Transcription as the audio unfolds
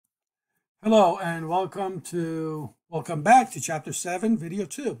Hello and welcome back to chapter 7, video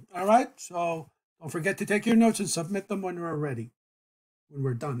 2. All right, so don't forget to take your notes and submit them when we're ready, when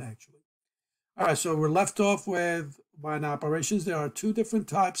we're done actually. All right, so we're left off with WAN operations. There are two different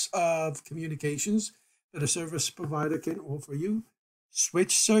types of communications that a service provider can offer you: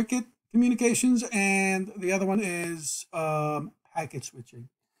 switch circuit communications, and the other one is packet switching.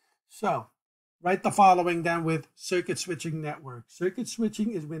 So write the following down with circuit switching network. Circuit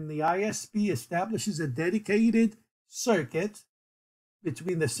switching is when the ISP establishes a dedicated circuit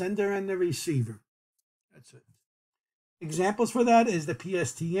between the sender and the receiver. That's it. Examples for that is the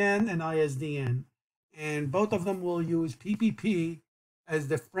PSTN and ISDN. And both of them will use PPP as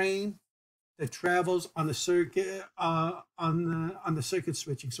the frame that travels on the circuit on the circuit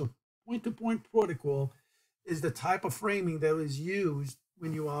switching. So point-to-point protocol is the type of framing that is used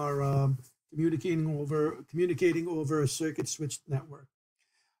when you are communicating over a circuit switched network.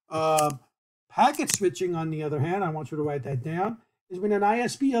 Packet switching, on the other hand, I want you to write that down, is when an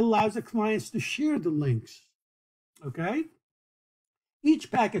ISP allows the clients to share the links. Okay? Each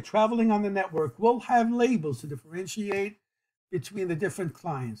packet traveling on the network will have labels to differentiate between the different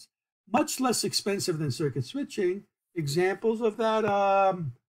clients. Much less expensive than circuit switching. Examples of that: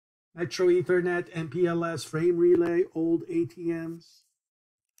 Metro Ethernet, MPLS, frame relay, old ATMs.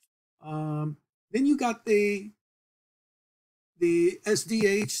 Then you got the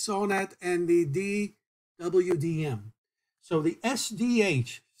SDH, SONET, and the DWDM. So the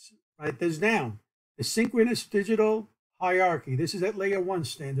SDH, write this down, the Synchronous Digital Hierarchy. This is that layer 1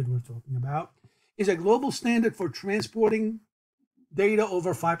 standard we're talking about. Is a global standard for transporting data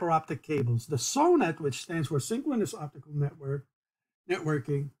over fiber optic cables. The SONET, which stands for Synchronous Optical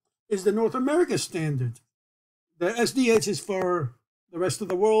Networking, is the North America standard. The SDH is for the rest of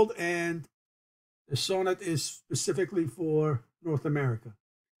the world, and the SONET is specifically for North America.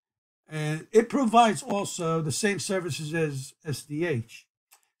 And it provides also the same services as SDH.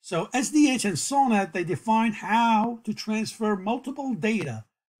 So SDH and SONET, they define how to transfer multiple data,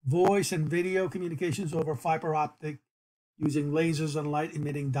 voice and video communications over fiber optic using lasers and light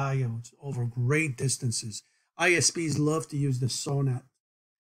emitting diodes over great distances. ISPs love to use the SONET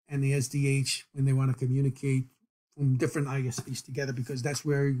and the SDH when they want to communicate from different ISPs together, because that's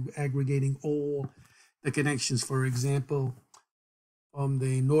where you're aggregating all the connections. For example, from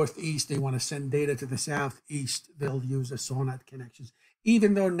the Northeast, they want to send data to the Southeast, they'll use the SONET connections.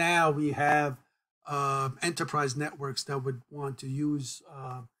 Even though now we have enterprise networks that would want to use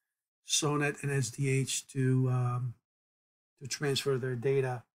SONET and SDH to transfer their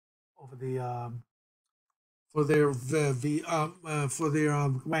data over the for their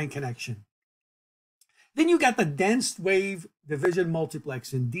WAN connection. Then you got the dense wave division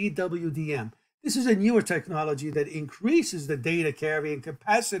multiplexing, DWDM. This is a newer technology that increases the data carrying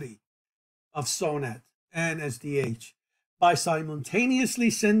capacity of SONET and SDH by simultaneously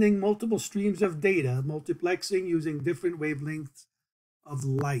sending multiple streams of data, multiplexing using different wavelengths of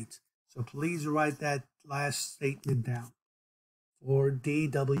light. So please write that last statement down for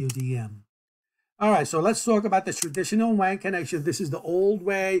DWDM. All right, so let's talk about the traditional WAN connection. This is the old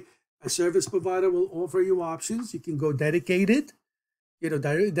way. A service provider will offer you options. You can go dedicated.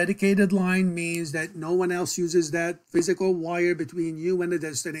 Dedicated line means that no one else uses that physical wire between you and the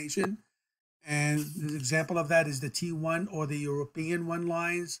destination. And the example of that is the T1 or the European 1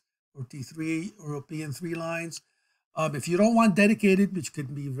 lines, or T3, European 3 lines. If you don't want dedicated, which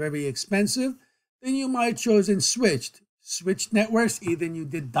could be very expensive, then you might chosen switched. Switched networks, either you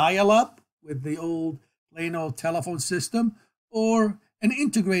did dial-up with the plain old telephone system, or an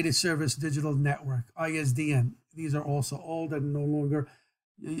integrated service digital network, ISDN. These are also old and no longer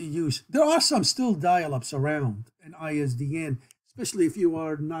used. There are some still dial-ups around an ISDN, especially if you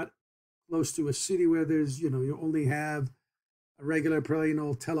are not close to a city where there's, you only have a regular plain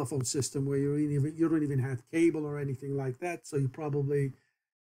old telephone system where you don't even have cable or anything like that. So you probably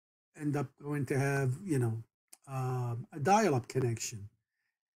end up going to have, a dial-up connection.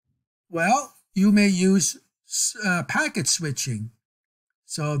 Well, you may use packet switching.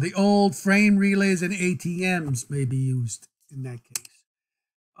 So the old frame relays and ATMs may be used in that case.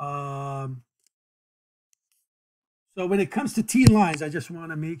 So when it comes to T-lines, I just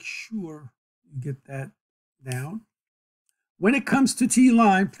want to make sure you get that down. When it comes to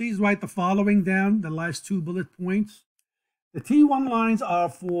T-line, please write the following down, the last 2 bullet points. The T1 lines are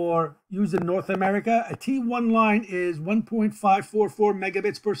for use in North America. A T1 line is 1.544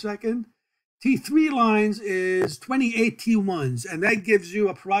 megabits per second. T3 lines is 28 T1s, and that gives you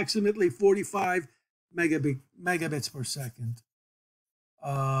approximately 45 megabits per second.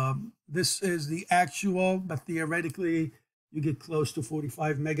 This is the actual, but theoretically, you get close to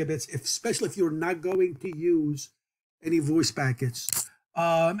 45 megabits, especially if you're not going to use any voice packets.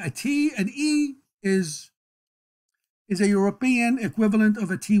 A T and E is a European equivalent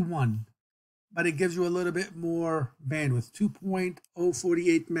of a T1, but it gives you a little bit more bandwidth,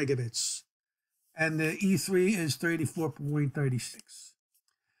 2.048 megabits. And the E3 is 34.36.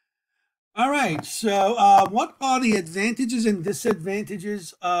 All right, so what are the advantages and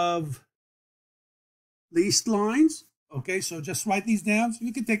disadvantages of leased lines? Okay, so just write these down. So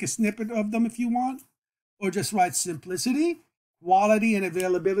you can take a snippet of them if you want, or just write simplicity, quality, and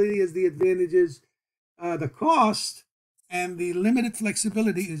availability as the advantages, the cost, and the limited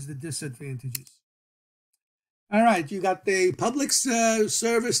flexibility is the disadvantages. All right, you got the public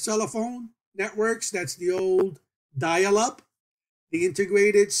service telephone networks. That's the old dial-up. The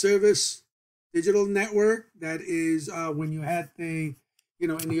integrated service digital network. That is when you had the,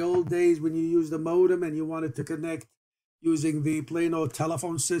 in the old days when you used the modem and you wanted to connect using the plain old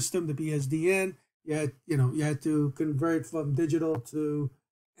telephone system, the BSDN. You had to convert from digital to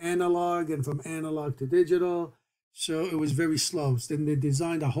analog and from analog to digital. So it was very slow. Then they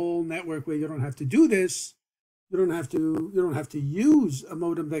designed a whole network where you don't have to do this. You don't have to use a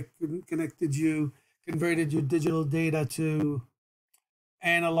modem that converted your digital data to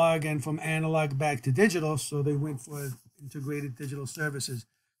analog and from analog back to digital. So they went for integrated digital services.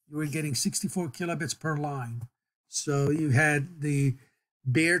 You were getting 64 kilobits per line. So you had the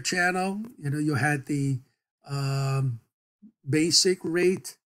bare channel, you had the basic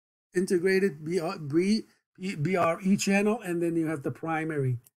rate integrated BRE channel, and then you have the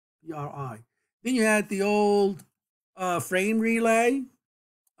primary BRI. Then you had the old frame relay,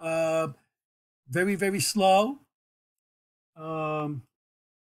 very, very slow, not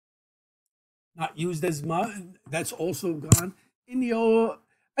used as much. That's also gone. In the old,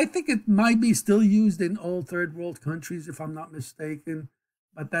 I think it might be still used in all third world countries, if I'm not mistaken,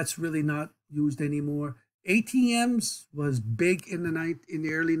 but that's really not used anymore. ATMs was big in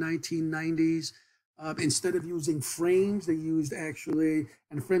the early 1990s. Instead of using frames, they used and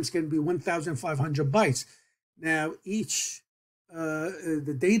frames can be 1,500 bytes. Now, each,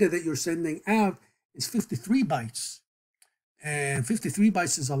 the data that you're sending out is 53 bytes. And 53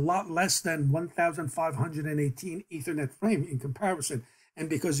 bytes is a lot less than 1,518 Ethernet frame in comparison. And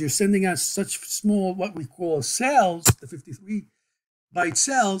because you're sending out such small, what we call cells, the 53 byte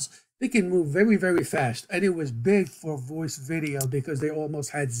cells, they can move very, very fast. And it was big for voice video because they almost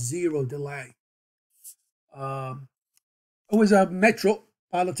had zero delay. It was a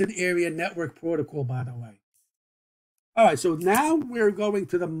metropolitan area network protocol, by the way. All right, so now we're going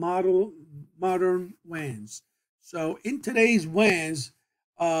to the modern WANs. So in today's WANs,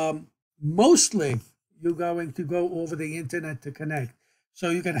 mostly you're going to go over the internet to connect. So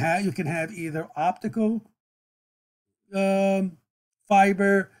you can have either optical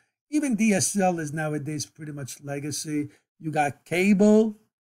fiber, even DSL is nowadays pretty much legacy. You got cable,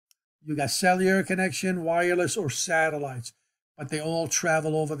 you got cellular connection, wireless, or satellites, but they all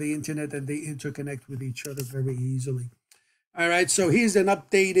travel over the internet and they interconnect with each other very easily. All right, so here's an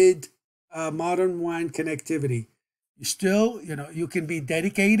updated modern WAN connectivity. You still, you can be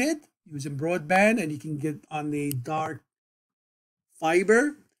dedicated using broadband and you can get on the dark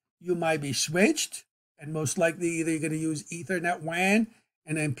fiber. You might be switched, and most likely either you're going to use Ethernet WAN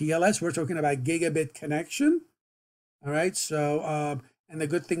and MPLS. We're talking about gigabit connection. All right, so and the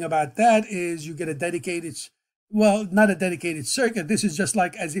good thing about that is you get a dedicated, well, not a dedicated circuit. This is just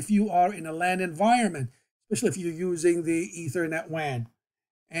like as if you are in a LAN environment, especially if you're using the Ethernet WAN.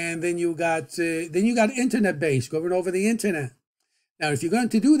 And then you got internet base going over the internet. Now, if you're going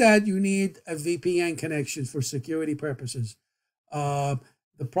to do that, you need a VPN connection for security purposes. The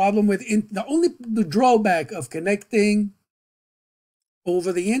problem with the drawback of connecting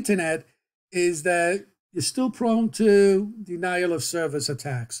over the internet is that you're still prone to denial of service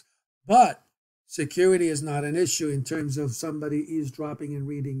attacks. But security is not an issue in terms of somebody eavesdropping and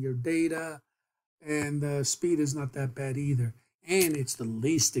reading your data, and the speed is not that bad either. And it's the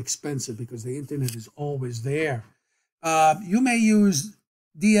least expensive because the internet is always there. You may use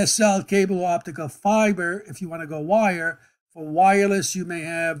DSL, cable, optical fiber if you want to go wire. For wireless, you may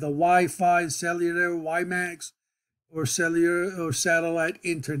have the Wi-Fi, cellular, WiMAX, or cellular or satellite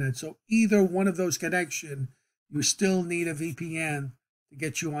internet. So either one of those connection, you still need a VPN to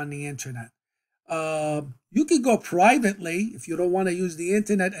get you on the internet. You can go privately if you don't want to use the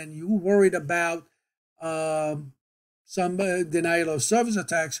internet and you're worried about some denial of service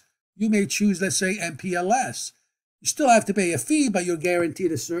attacks. You may choose, let's say, MPLS. You still have to pay a fee, but you're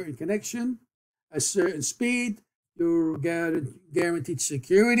guaranteed a certain connection, a certain speed. You're guaranteed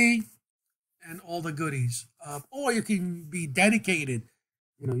security, and all the goodies. Or you can be dedicated.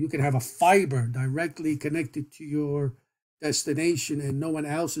 You can have a fiber directly connected to your destination and no one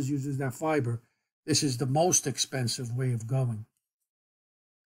else is using that fiber. This is the most expensive way of going.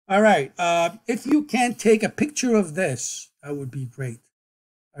 All right. If you can take a picture of this, that would be great.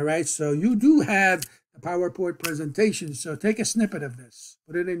 All right. So you do have a PowerPoint presentation. So take a snippet of this.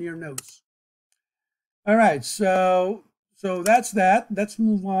 Put it in your notes. All right. So that's that. Let's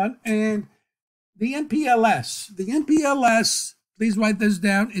move on. And the MPLS. The MPLS, please write this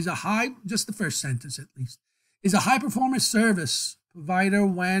down, is just the first sentence at least, is a high-performance service provider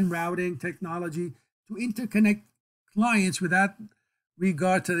WAN routing technology to interconnect clients without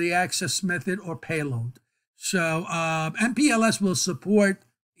regard to the access method or payload. So MPLS will support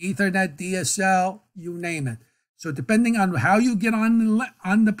Ethernet, DSL, you name it. So depending on how you get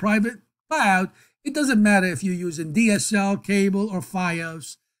on the private cloud, it doesn't matter if you're using DSL, cable, or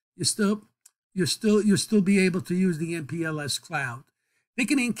FiOS. You'll still be able to use the MPLS cloud. They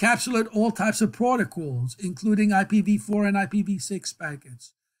can encapsulate all types of protocols, including IPv4 and IPv6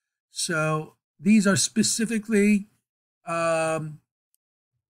 packets. So these are specifically, what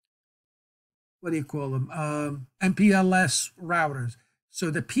do you call them? MPLS routers. So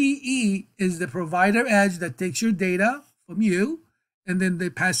the PE is the provider edge that takes your data from you, and then they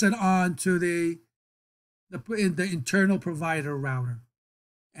pass it on to the internal provider router.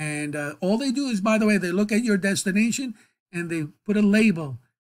 And all they do is, by the way, they look at your destination and they put a label.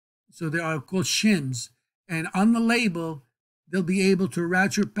 So they are called shims. And on the label, they'll be able to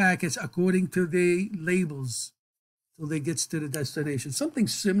route your packets according to the labels till they get to the destination. Something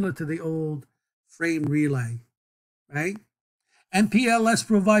similar to the old frame relay, right? MPLS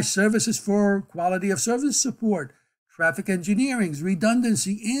provides services for quality of service support, traffic engineering,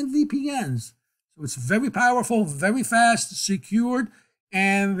 redundancy, and VPNs. So it's very powerful, very fast, secured,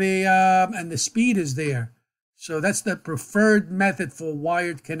 and the speed is there. So that's the preferred method for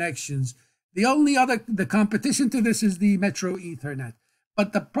wired connections. The competition to this is the Metro Ethernet.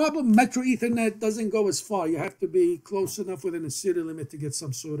 But the problem, Metro Ethernet doesn't go as far. You have to be close enough within a city limit to get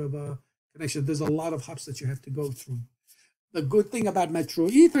some sort of a connection. There's a lot of hops that you have to go through. The good thing about Metro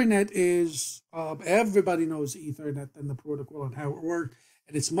Ethernet is everybody knows Ethernet and the protocol and how it works.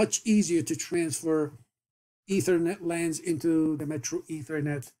 And it's much easier to transfer Ethernet LANs into the Metro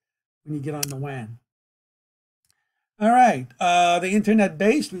Ethernet when you get on the WAN. All right, the internet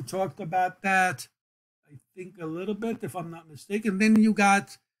base, we talked about that, I think a little bit, if I'm not mistaken. Then you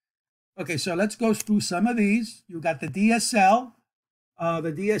got, okay, so let's go through some of these. You got the DSL.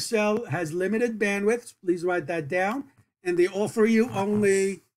 The DSL has limited bandwidth. Please write that down. And they offer you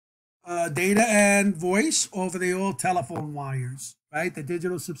only data and voice over the old telephone wires, right? The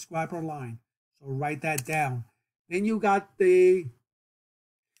digital subscriber line. So write that down. Then you got it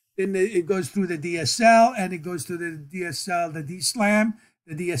goes through the DSL and it goes to the DSL, the DSLAM,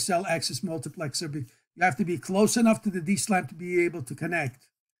 the DSL access multiplexer. You have to be close enough to the DSLAM to be able to connect.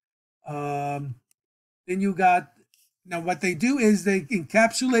 Then you got, now what they do is they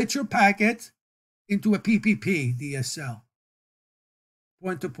encapsulate your packet into a PPP DSL,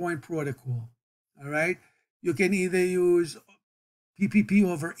 point-to-point protocol, all right? You can either use PPP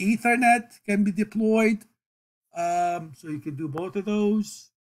over Ethernet, can be deployed. So you can do both of those.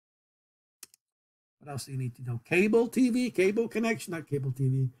 What else do you need to know? Cable TV, cable connection, not cable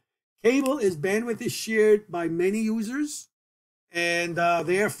TV. Cable is bandwidth is shared by many users, and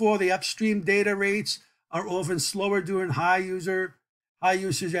therefore the upstream data rates are often slower during high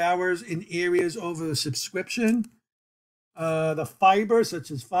usage hours in areas over the subscription. The fiber, such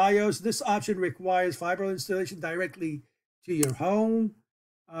as FiOS, this option requires fiber installation directly to your home.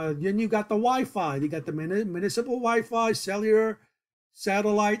 Then you got the Wi-Fi. You got the municipal Wi-Fi, cellular,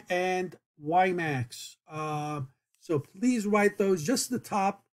 satellite, and WiMAX. So please write those, just the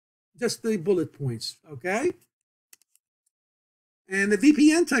top, just the bullet points, okay? And the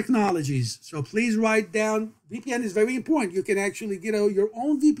VPN technologies. So please write down, VPN is very important. You can actually get your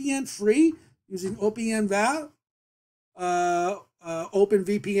own VPN free using OpenVPN,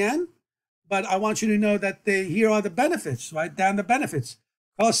 OpenVPN. But I want you to know that here are the benefits, write down the benefits.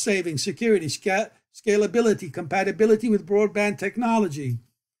 Cost saving, security, scalability, compatibility with broadband technology,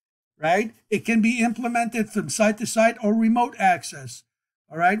 right? It can be implemented from site to site or remote access.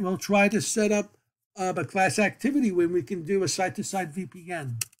 All right, we'll try to set up a class activity when we can do a site-to-site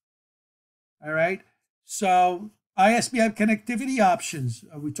VPN. All right, so ISPN connectivity options.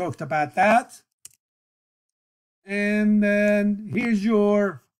 We talked about that. And then here's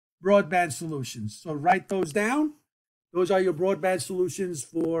your broadband solutions. So write those down. Those are your broadband solutions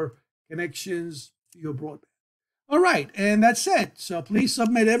for connections to your broadband. All right, and that's it. So please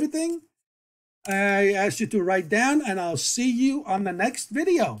submit everything. I ask you to write down, and I'll see you on the next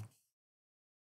video.